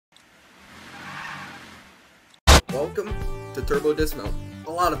Welcome to Turbo Dismount.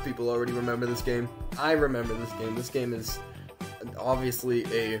 A lot of people already remember this game. I remember this game. This game is obviously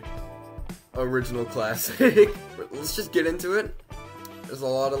a original classic. Let's just get into it. There's a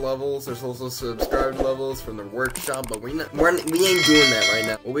lot of levels. There's also subscribed levels from the workshop, but we ain't doing that right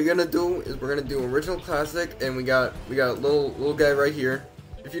now. What we're gonna do is we're gonna do original classic, and we got a little guy right here.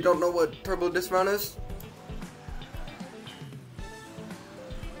 If you don't know what Turbo Dismount is,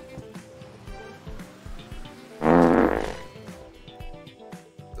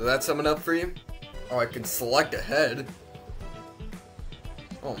 so that's summing up for you. Oh, I can select a head.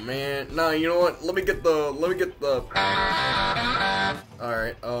 Oh man, nah, you know what? Let me get the.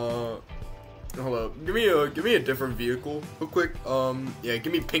 Alright, hold up. Give me a different vehicle, real quick. Yeah,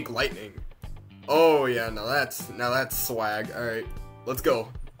 give me pink lightning. Oh yeah, now that's swag. Alright, let's go.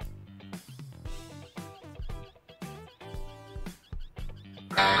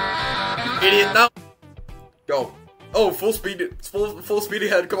 You idiot, no! Go. Oh, full speed, full speed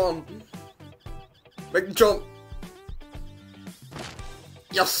ahead, come on. Make the jump.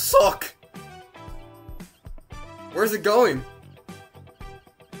 You suck! Where's it going?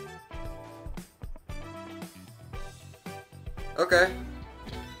 Okay.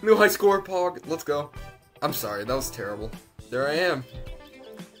 New high score, Pog. Let's go. I'm sorry, that was terrible. There I am.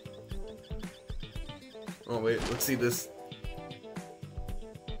 Oh wait, let's see this.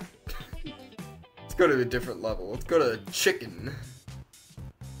 Let's go to a different level. Let's go to chicken.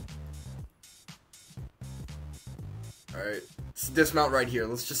 Alright. Let's dismount right here.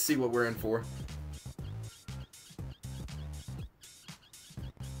 Let's just see what we're in for.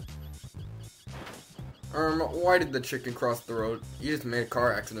 Why did the chicken cross the road? He just made a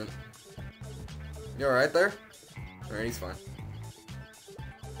car accident. You alright there? Alright, he's fine.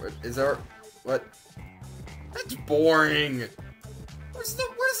 What is there? What? That's boring! Where's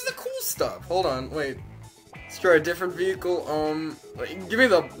the cool stuff? Hold on, wait. Let's try a different vehicle. Wait, give me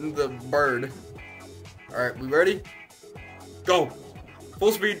the bird. Alright, we ready? Go!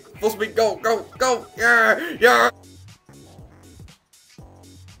 Full speed, go, go, go! Yeah, yeah!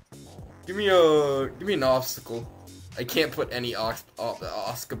 Give me an obstacle. I can't put any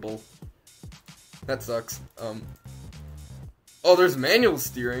obstacle. That sucks. Oh, there's manual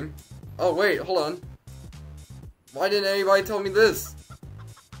steering. Oh wait, hold on. Why didn't anybody tell me this?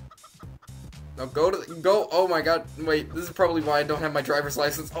 Now go. Oh my god. Wait, this is probably why I don't have my driver's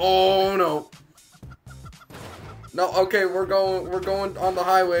license. Oh no. No, okay, we're going on the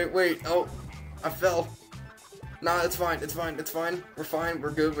highway. Wait, oh, I fell. Nah, it's fine, it's fine, it's fine. We're fine, we're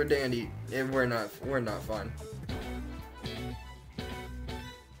good, we're dandy. And we're not fine.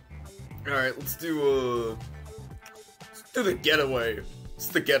 Alright, let's do the getaway. What's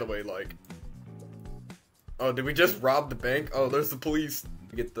the getaway like? Oh, did we just rob the bank? Oh, there's the police.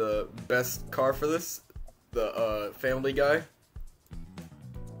 Get the best car for this. The, Family Guy.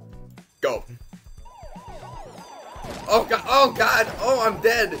 Go. Oh god, oh I'm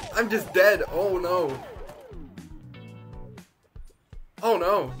dead. I'm just dead. Oh no. Oh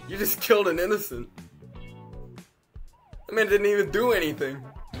no, you just killed an innocent. That man didn't even do anything.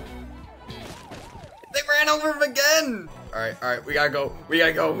 They ran over him again! Alright, we gotta go.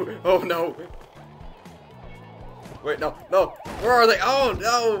 Oh no. Wait, no. Where are they? Oh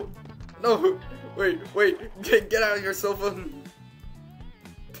no! Wait, get out of your sofa.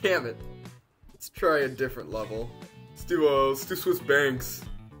 Damn it. Let's try a different level. Let's do Swiss Banks.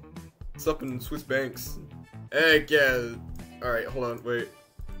 What's up in Swiss Banks? Heck yeah. Alright, hold on, wait.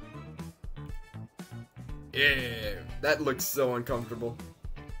 Yeah, that looks so uncomfortable.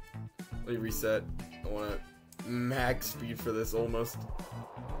 Let me reset. I want max speed for this almost.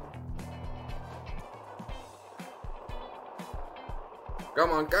 Come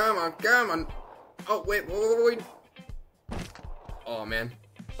on. Oh, wait. Oh, man.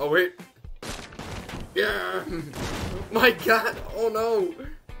 Oh, wait. Yeah. My god. Oh, no.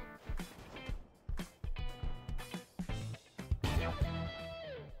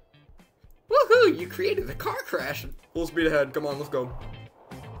 Woohoo! You created a car crash! Full speed ahead, come on, let's go.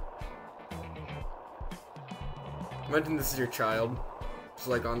 Imagine this is your child. Just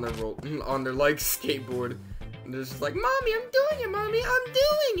like on their like skateboard. And they're just like, Mommy, I'm doing it, Mommy, I'm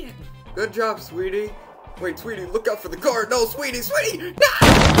doing it! Good job, sweetie. Wait, sweetie, look out for the car! No, sweetie! No!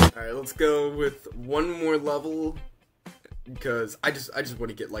 Alright, let's go with one more level. Because I just want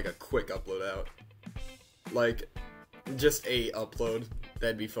to get like a quick upload out. Like, just a upload.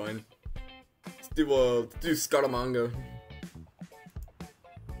 That'd be fun. Let's do Scaramanga.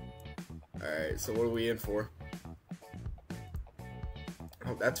 Alright, so what are we in for?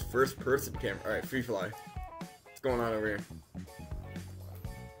 Oh, that's first person camera. Alright, free fly. What's going on over here?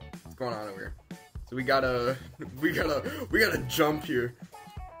 So we gotta jump here.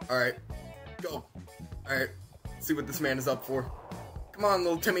 All right, go. All right, see what this man is up for. Come on,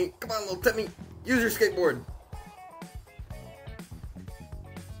 little Timmy. Come on, little Timmy. Use your skateboard.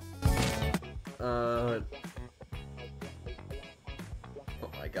 Oh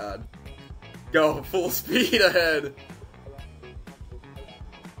my God. Go, full speed ahead.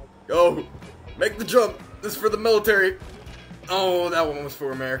 Go. Make the jump. This is for the military. Oh, that one was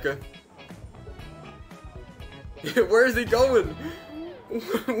for America. Where is he going?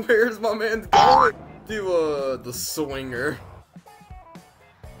 Where's my man going? Do the swinger.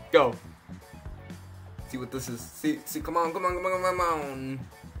 Go. See what this is. See, come on.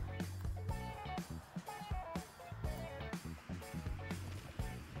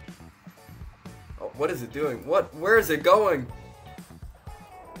 Oh, what is it doing? What? Where is it going?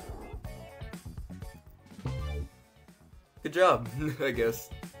 Good job, I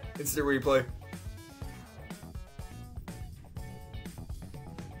guess. Instant replay.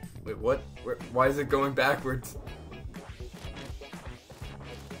 Wait, what? Why is it going backwards?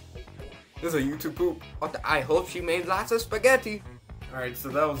 This is a YouTube poop. I hope she made lots of spaghetti. Alright, so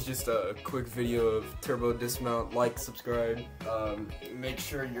that was just a quick video of Turbo Dismount. Like, subscribe. Make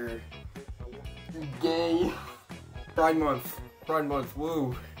sure you're gay. Pride Month,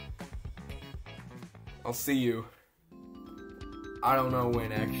 woo. I'll see you. I don't know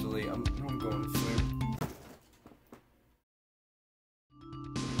when, actually. I'm going to swim.